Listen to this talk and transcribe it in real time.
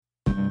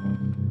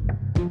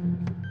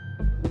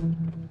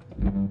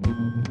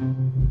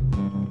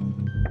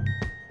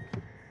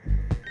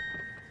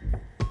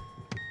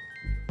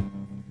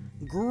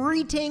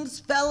Greetings,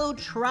 fellow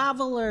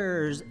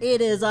travelers! It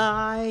is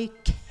I,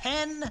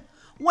 Ken,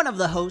 one of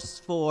the hosts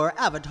for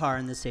Avatar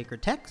in the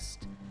Sacred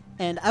Text,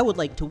 and I would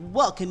like to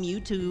welcome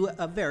you to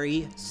a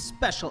very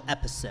special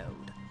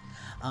episode.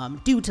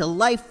 Due to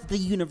life, the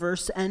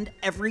universe, and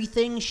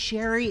everything,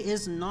 Sherry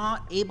is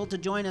not able to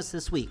join us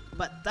this week,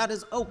 but that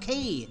is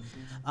okay.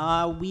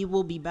 We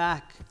will be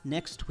back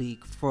next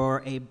week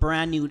for a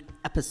brand new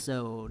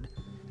episode.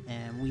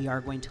 And we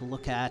are going to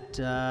look at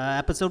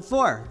episode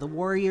 4, The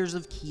Warriors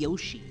of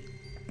Kyoshi.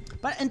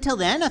 But until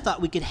then, I thought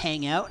we could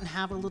hang out and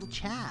have a little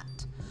chat.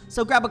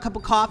 So grab a cup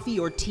of coffee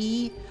or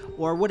tea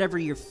or whatever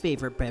your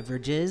favorite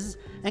beverage is,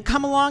 and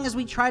come along as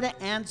we try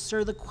to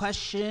answer the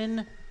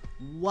question,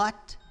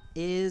 what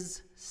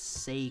is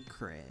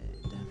sacred?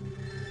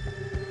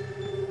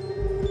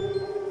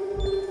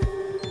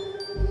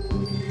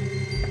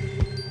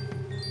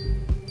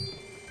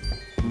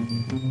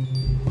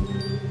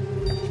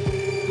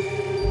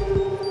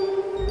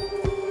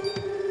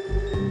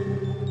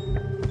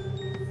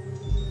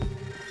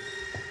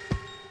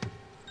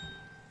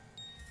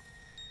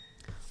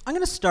 I'm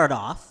going to start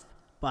off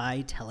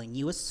by telling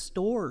you a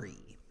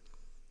story.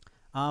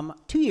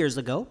 2 years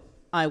ago,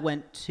 I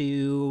went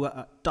to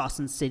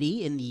Dawson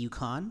City in the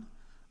Yukon.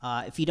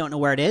 If you don't know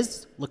where it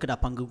is, look it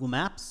up on Google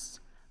Maps.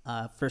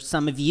 For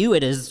some of you,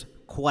 it is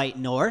quite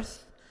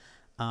north.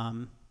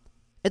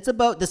 It's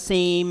about the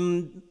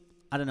same,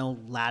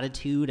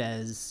 latitude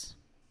as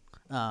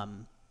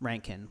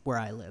Rankin, where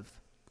I live.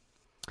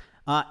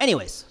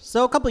 Anyways,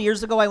 so a couple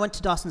years ago, I went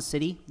to Dawson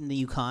City in the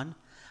Yukon.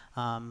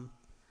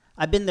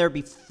 I've been there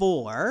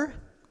before.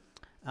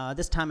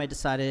 This time I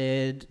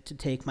decided to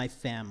take my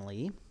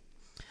family.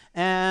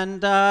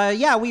 And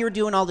we were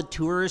doing all the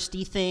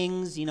touristy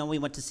things. You know, we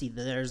went to see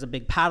there's a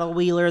big paddle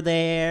wheeler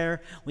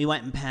there. We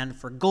went and panned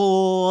for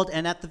gold.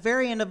 And at the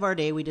very end of our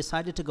day, we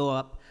decided to go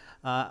up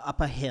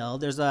a hill.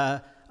 There's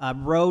a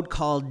road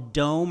called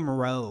Dome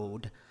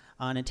Road.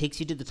 And it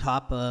takes you to the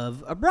top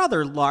of a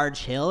rather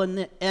large hill.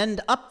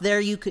 And up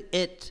there,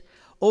 it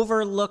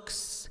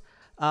overlooks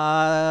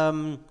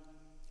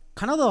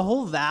kind of the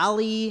whole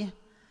valley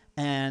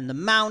and the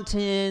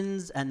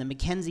mountains and the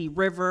Mackenzie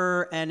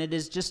River, and it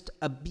is just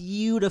a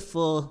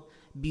beautiful,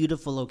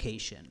 beautiful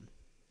location.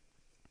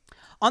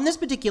 On this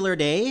particular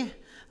day,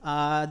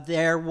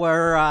 there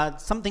were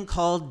something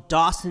called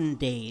Dawson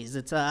Days.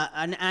 It's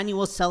an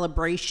annual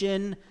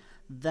celebration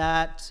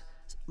that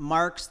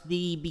marks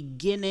the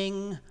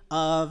beginning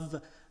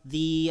of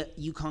the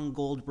Yukon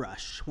Gold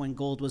Rush, when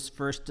gold was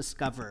first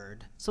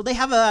discovered. So they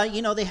have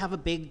a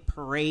big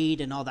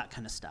parade and all that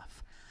kind of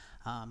stuff.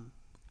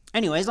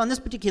 Anyways, on this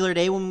particular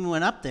day when we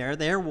went up there,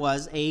 there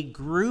was a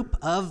group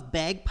of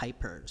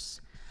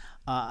bagpipers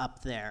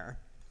up there.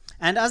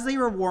 And as they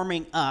were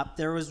warming up,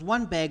 there was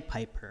one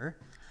bagpiper,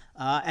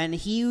 and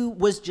he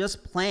was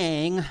just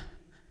playing,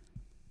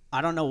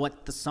 I don't know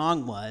what the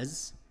song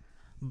was,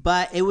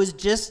 but it was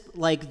just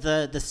like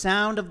the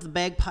sound of the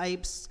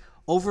bagpipes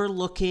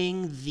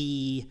overlooking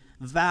the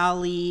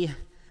valley,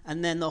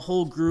 and then the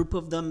whole group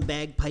of them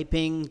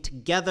bagpiping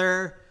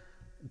together.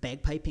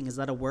 Bagpiping, is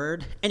that a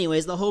word?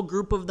 Anyways, the whole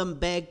group of them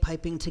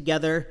bagpiping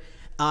together,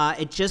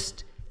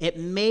 it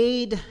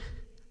made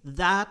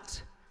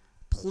that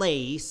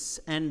place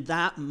and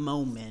that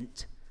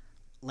moment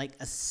like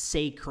a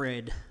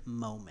sacred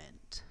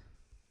moment.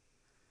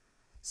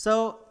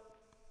 So,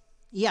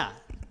 yeah,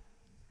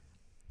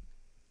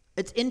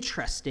 it's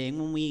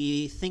interesting when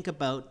we think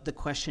about the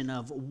question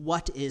of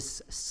what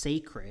is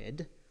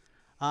sacred.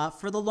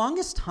 For the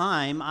longest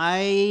time,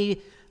 I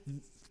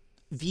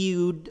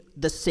viewed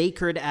the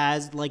sacred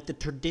as like the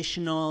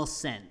traditional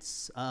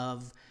sense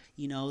of,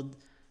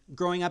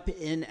 growing up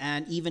in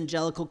an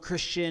evangelical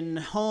Christian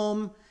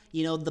home,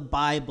 the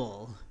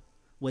Bible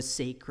was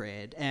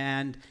sacred,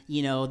 and,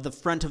 the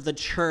front of the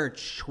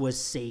church was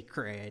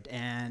sacred,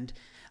 and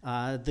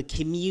the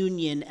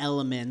communion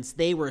elements,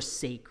 they were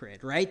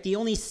sacred, right? The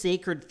only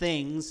sacred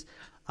things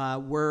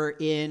were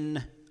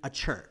in a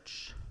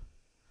church,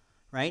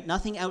 right?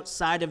 Nothing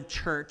outside of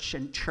church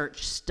and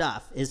church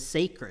stuff is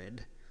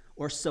sacred,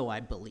 or so I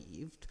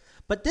believed.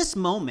 But this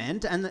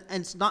moment, and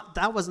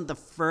that wasn't the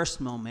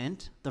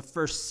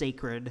first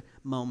sacred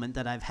moment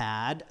that I've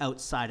had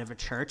outside of a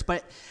church,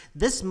 but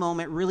this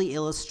moment really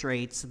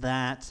illustrates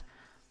that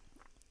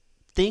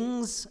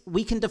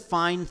we can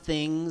define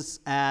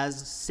things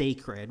as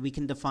sacred. We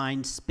can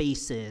define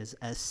spaces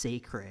as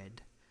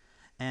sacred.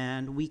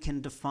 And we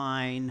can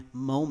define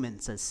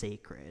moments as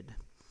sacred.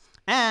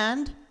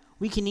 And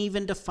we can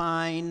even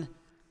define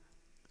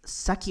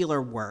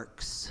secular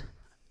works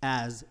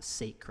as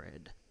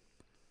sacred.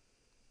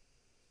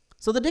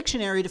 So the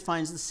dictionary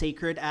defines the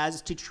sacred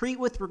as to treat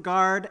with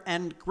regard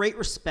and great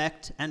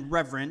respect and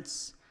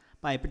reverence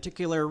by a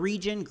particular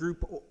region,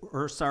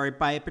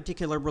 by a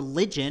particular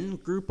religion,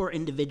 group, or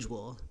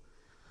individual.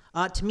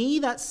 To me,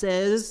 that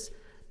says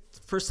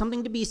for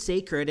something to be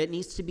sacred, it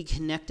needs to be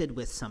connected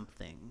with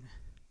something,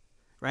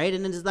 right?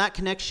 And it is that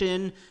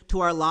connection to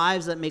our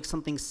lives that makes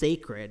something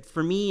sacred.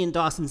 For me in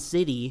Dawson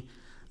City,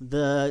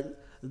 the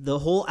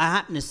whole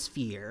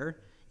atmosphere,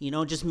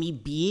 Just me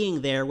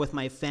being there with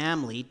my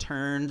family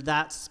turned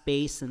that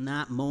space and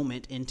that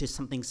moment into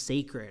something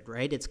sacred,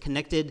 right? It's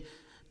connected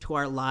to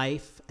our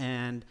life,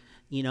 and,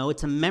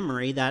 it's a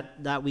memory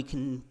that we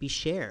can be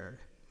shared.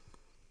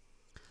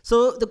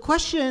 So the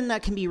question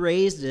that can be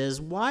raised is,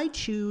 why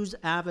choose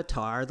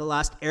Avatar, The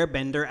Last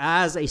Airbender,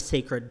 as a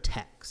sacred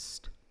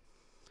text?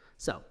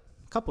 So,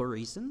 a couple of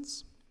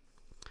reasons.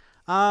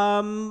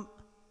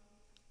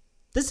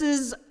 This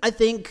is, I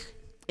think,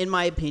 in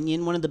my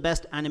opinion, one of the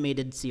best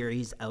animated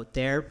series out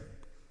there.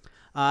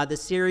 The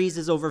series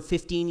is over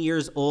 15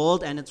 years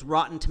old, and its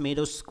Rotten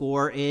Tomatoes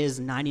score is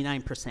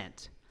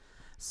 99%.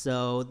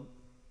 So,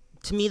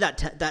 to me,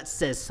 that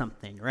says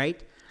something,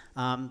 right?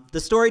 The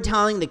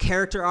storytelling, the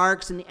character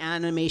arcs, and the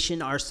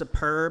animation are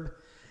superb,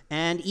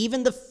 and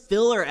even the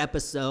filler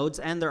episodes,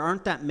 and there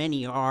aren't that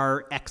many,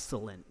 are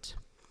excellent.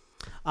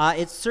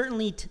 It's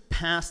certainly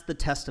passed the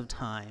test of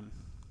time.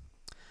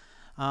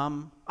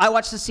 I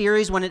watched the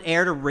series when it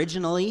aired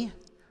originally,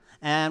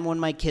 and when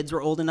my kids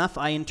were old enough,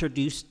 I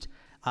introduced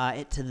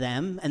it to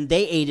them, and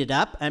they ate it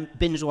up. I'm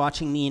binge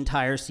watching the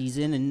entire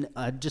season in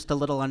just a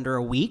little under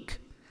a week.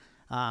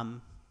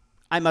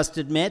 I must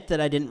admit that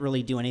I didn't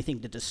really do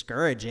anything to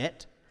discourage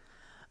it.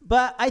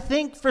 But I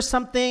think for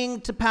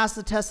something to pass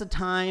the test of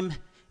time,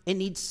 it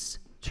needs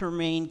to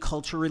remain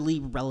culturally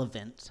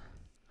relevant.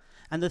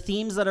 And the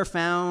themes that are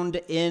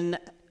found in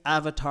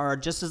Avatar are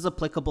just as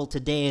applicable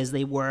today as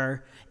they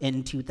were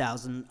in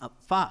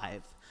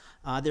 2005.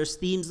 There's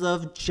themes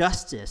of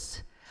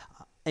justice,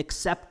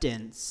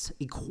 acceptance,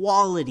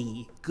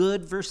 equality,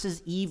 good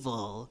versus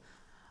evil,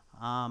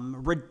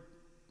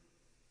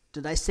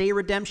 did I say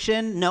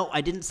redemption? No,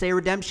 I didn't say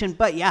redemption,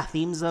 but yeah,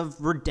 themes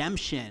of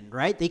redemption,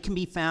 right? They can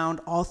be found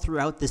all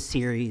throughout the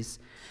series.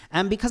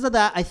 And because of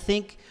that, I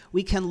think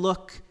we can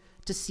look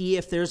to see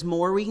if there's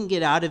more we can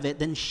get out of it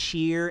than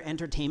sheer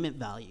entertainment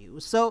value.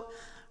 So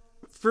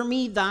for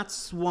me,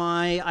 that's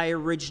why I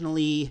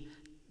originally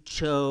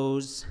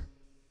chose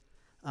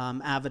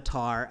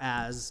Avatar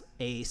as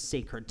a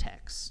sacred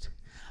text.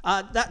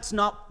 That's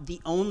not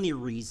the only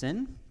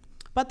reason,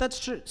 but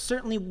that's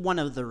certainly one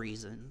of the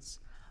reasons.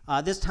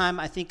 This time,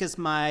 I think, is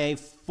my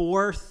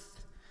fourth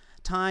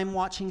time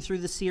watching through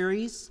the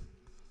series,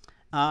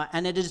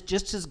 and it is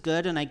just as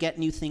good, and I get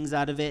new things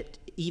out of it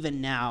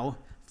even now,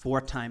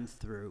 fourth time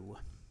through.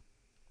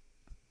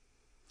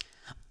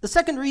 The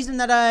second reason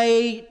that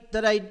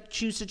I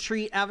choose to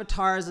treat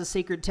Avatar as a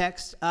sacred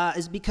text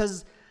is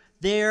because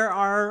there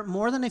are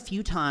more than a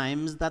few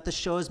times that the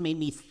show has made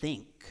me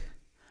think,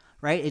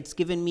 right? It's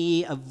given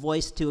me a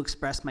voice to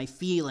express my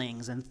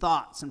feelings and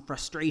thoughts and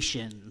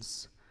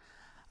frustrations.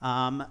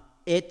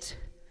 It's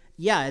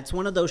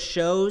one of those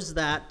shows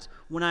that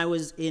when I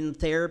was in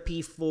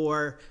therapy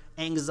for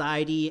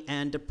anxiety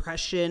and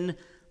depression,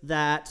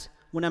 that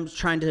when I'm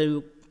trying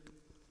to,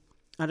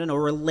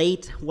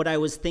 relate what I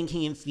was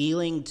thinking and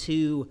feeling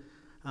to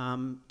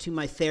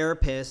my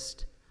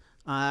therapist,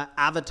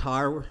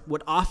 Avatar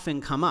would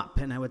often come up,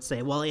 and I would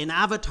say, well, in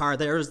Avatar,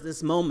 there's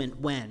this moment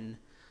when, ...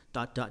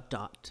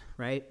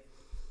 right?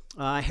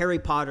 Harry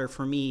Potter,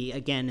 for me,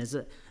 again,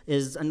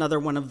 is another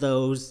one of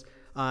those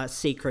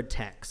sacred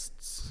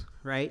texts,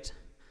 right?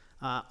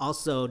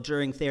 Also,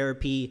 during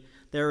therapy,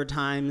 there were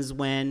times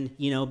when,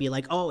 be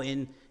like, oh,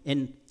 in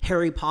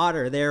Harry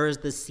Potter, there is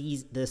this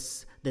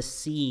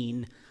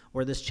scene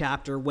or this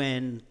chapter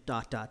when ...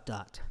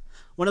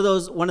 One of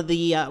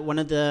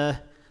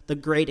the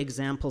great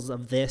examples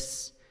of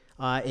this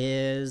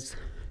is,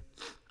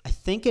 I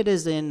think it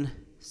is in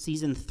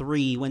season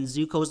 3 when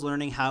Zuko's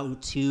learning how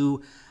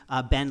to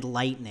bend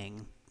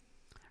lightning,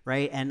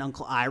 right? And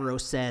Uncle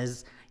Iroh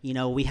says,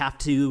 we have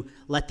to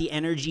let the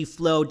energy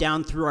flow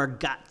down through our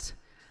gut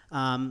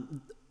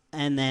and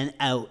then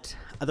out.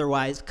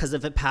 Otherwise, because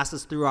if it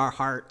passes through our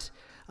heart,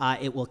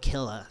 it will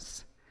kill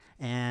us.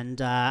 And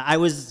I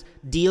was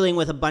dealing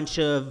with a bunch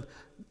of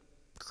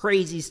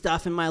crazy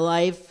stuff in my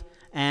life,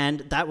 and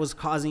that was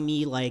causing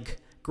me like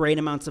great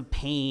amounts of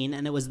pain.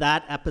 And it was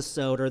that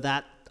episode or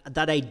that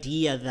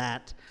idea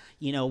that,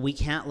 we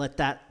can't let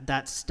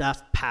that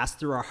stuff pass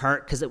through our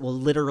heart because it will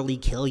literally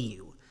kill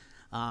you.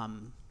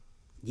 So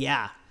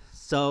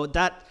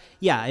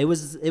it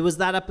was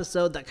that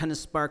episode that kind of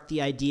sparked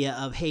the idea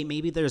of, hey,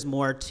 maybe there's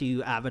more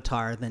to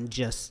Avatar than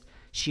just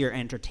sheer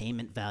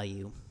entertainment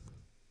value.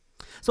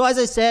 So as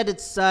I said,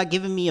 it's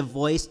given me a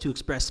voice to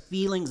express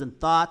feelings and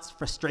thoughts,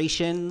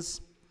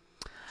 frustrations,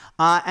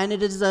 and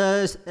it is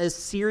a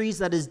series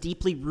that is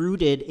deeply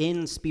rooted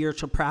in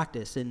spiritual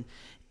practice, in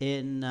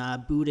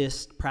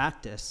Buddhist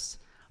practice.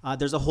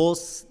 There's a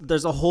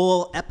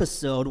whole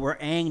episode where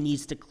Aang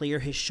needs to clear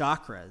his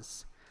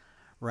chakras,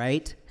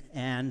 right?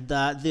 And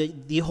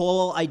the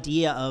whole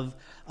idea of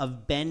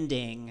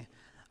bending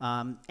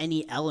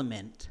any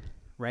element,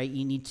 right?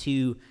 You need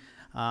to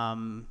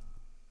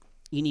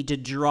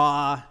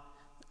draw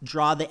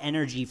the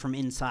energy from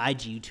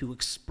inside you to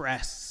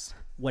express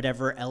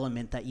whatever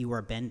element that you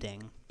are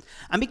bending.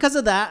 And because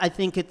of that, I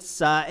think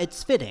it's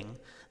fitting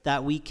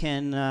that we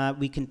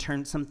can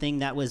turn something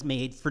that was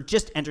made for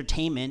just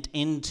entertainment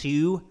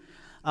into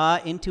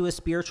into a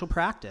spiritual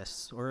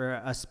practice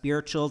or a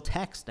spiritual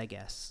text, I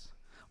guess,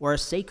 or a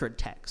sacred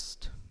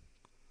text.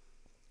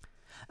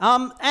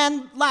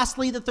 And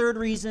lastly, the third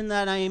reason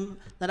that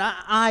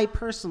I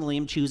personally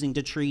am choosing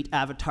to treat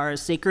Avatar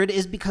as sacred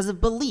is because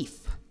of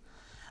belief.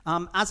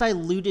 As I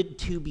alluded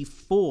to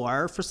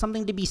before, for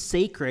something to be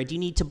sacred, you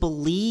need to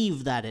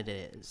believe that it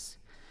is.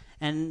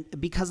 And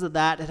because of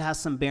that, it has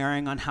some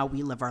bearing on how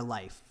we live our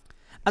life.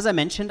 As I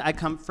mentioned, I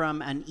come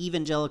from an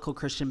evangelical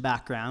Christian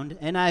background,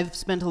 and I've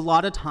spent a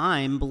lot of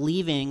time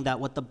believing that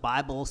what the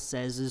Bible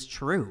says is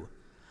true.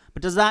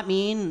 But does that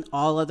mean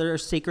all other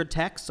sacred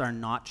texts are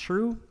not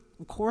true?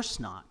 Of course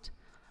not.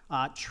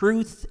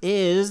 Truth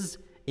is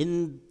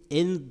in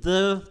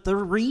the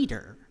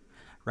reader,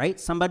 right?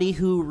 Somebody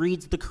who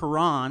reads the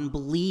Quran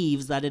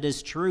believes that it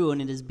is true,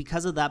 and it is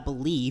because of that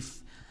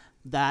belief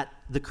that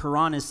the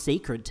Quran is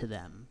sacred to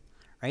them,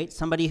 right?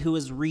 Somebody who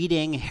is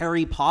reading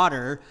Harry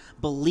Potter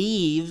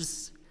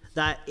believes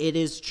that it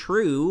is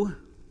true,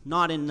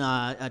 not in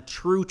a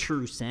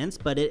true sense,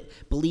 but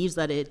it believes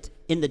that it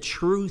in the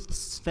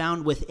truths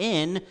found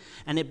within,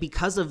 and it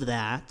because of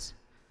that,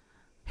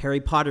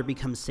 Harry Potter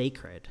becomes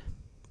sacred.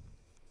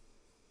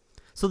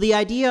 So the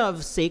idea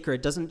of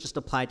sacred doesn't just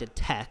apply to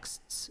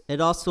texts,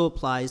 it also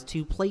applies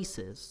to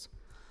places.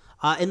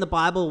 In the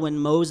Bible, when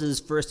Moses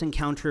first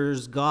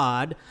encounters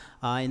God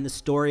in the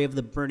story of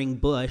the burning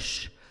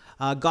bush,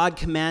 God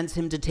commands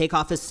him to take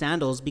off his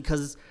sandals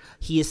because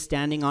he is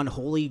standing on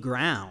holy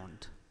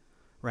ground,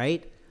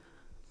 right?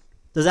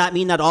 Does that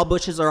mean that all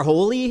bushes are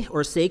holy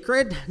or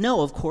sacred?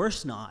 No, of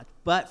course not.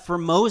 But for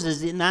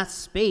Moses, in that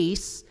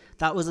space,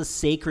 that was a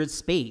sacred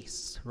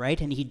space,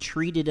 right? And he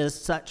treated as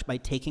such by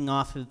taking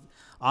off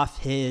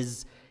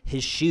his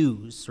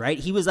shoes, right?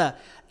 He was a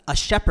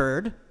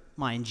shepherd,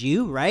 mind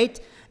you, right?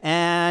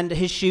 And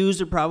his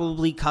shoes are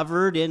probably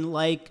covered in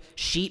like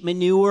sheep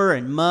manure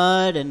and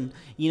mud and,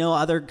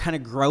 other kind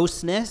of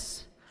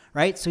grossness,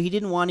 right? So he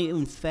didn't want to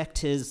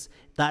infect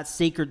that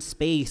sacred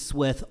space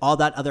with all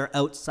that other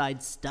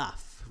outside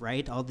stuff,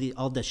 right? All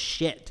the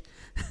shit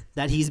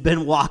that he's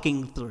been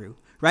walking through,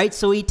 right?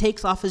 So he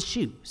takes off his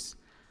shoes.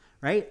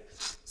 Right?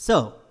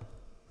 So,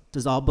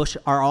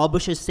 are all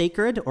bushes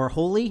sacred or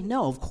holy?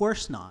 No, of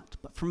course not.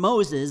 But for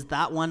Moses,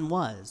 that one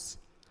was.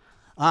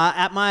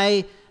 At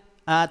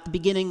the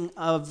beginning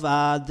of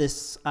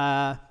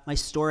my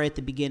story at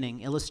the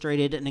beginning,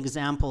 illustrated an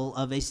example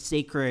of a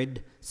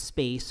sacred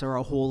space or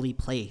a holy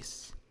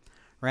place.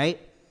 Right?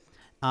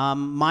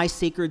 My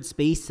sacred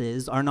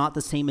spaces are not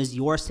the same as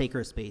your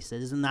sacred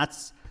spaces, and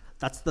that's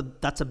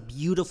a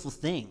beautiful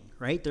thing,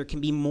 right? There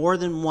can be more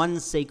than one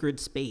sacred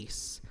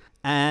space.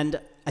 And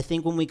I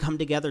think when we come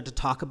together to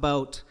talk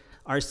about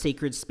our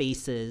sacred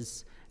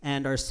spaces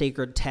and our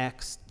sacred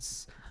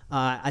texts,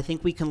 I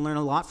think we can learn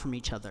a lot from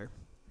each other.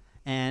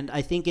 And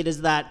I think it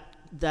is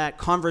that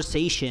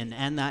conversation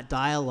and that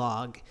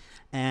dialogue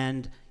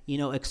and,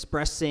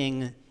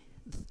 expressing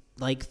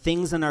like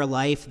things in our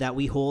life that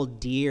we hold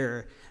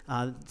dear,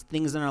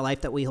 things in our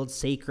life that we hold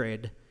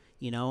sacred,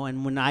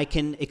 and when I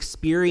can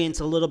experience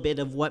a little bit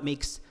of what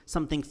makes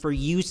something for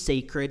you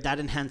sacred, that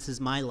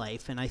enhances my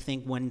life. And I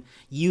think when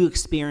you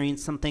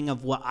experience something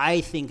of what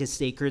I think is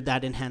sacred,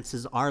 that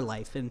enhances our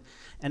life.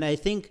 And I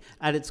think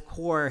at its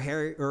core,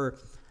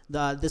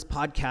 this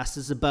podcast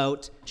is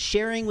about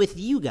sharing with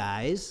you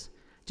guys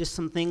just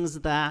some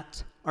things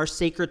that are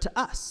sacred to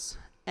us.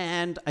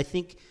 And I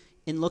think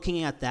in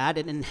looking at that,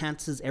 it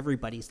enhances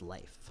everybody's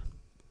life.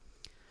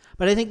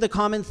 But I think the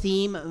common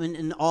theme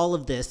in all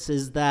of this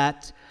is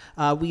that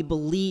we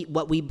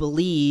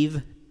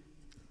believe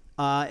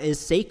is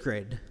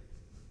sacred,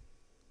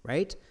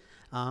 right?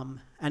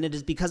 And it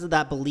is because of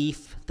that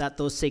belief that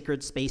those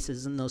sacred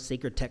spaces and those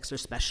sacred texts are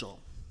special.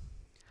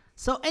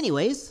 So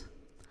anyways,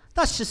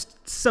 that's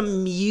just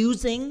some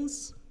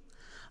musings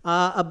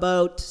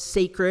about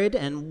sacred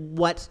and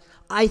what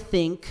I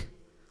think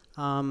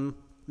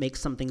makes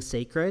something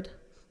sacred.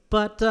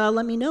 But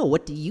let me know,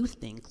 what do you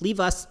think? Leave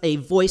us a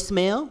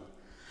voicemail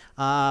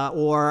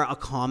or a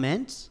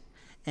comment,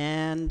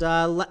 and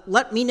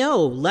let me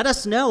know. Let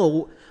us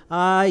know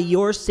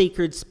your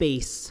sacred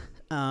space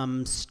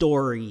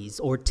stories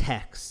or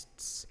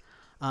texts.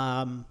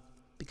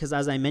 Because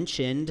as I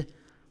mentioned,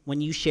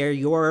 when you share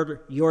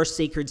your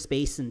sacred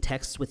space and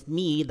text with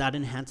me, that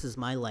enhances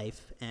my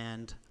life.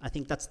 And I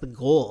think that's the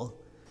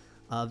goal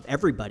of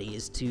everybody,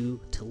 is to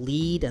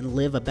lead and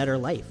live a better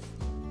life.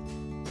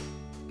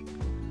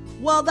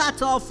 Well,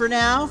 that's all for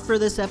now for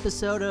this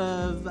episode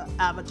of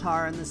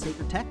Avatar and the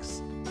Sacred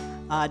Text.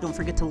 Don't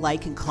forget to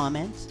like and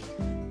comment.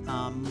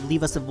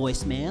 Leave us a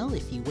voicemail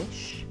if you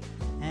wish.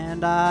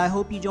 And I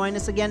hope you join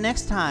us again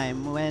next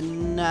time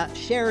when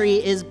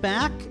Sherry is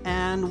back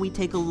and we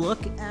take a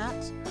look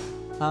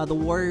at the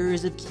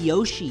Warriors of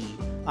Kyoshi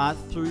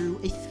through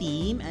a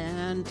theme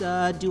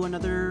and do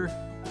another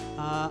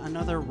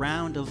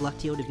round of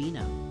Lectio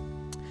Divina.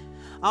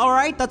 All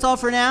right, that's all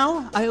for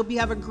now. I hope you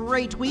have a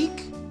great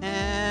week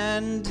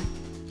and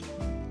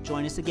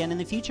join us again in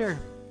the future.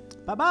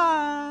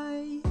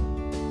 Bye-bye.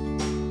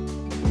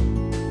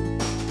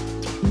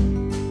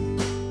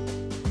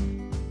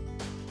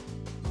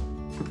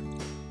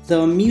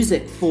 The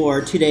music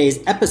for today's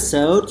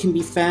episode can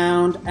be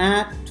found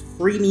at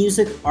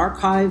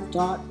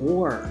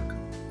freemusicarchive.org.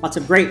 Lots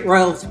of great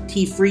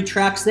royalty-free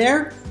tracks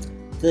there.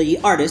 The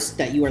artist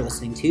that you are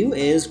listening to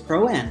is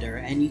Crowander,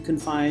 and you can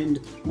find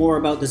more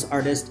about this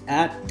artist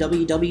at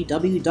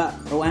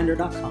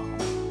www.crowander.com.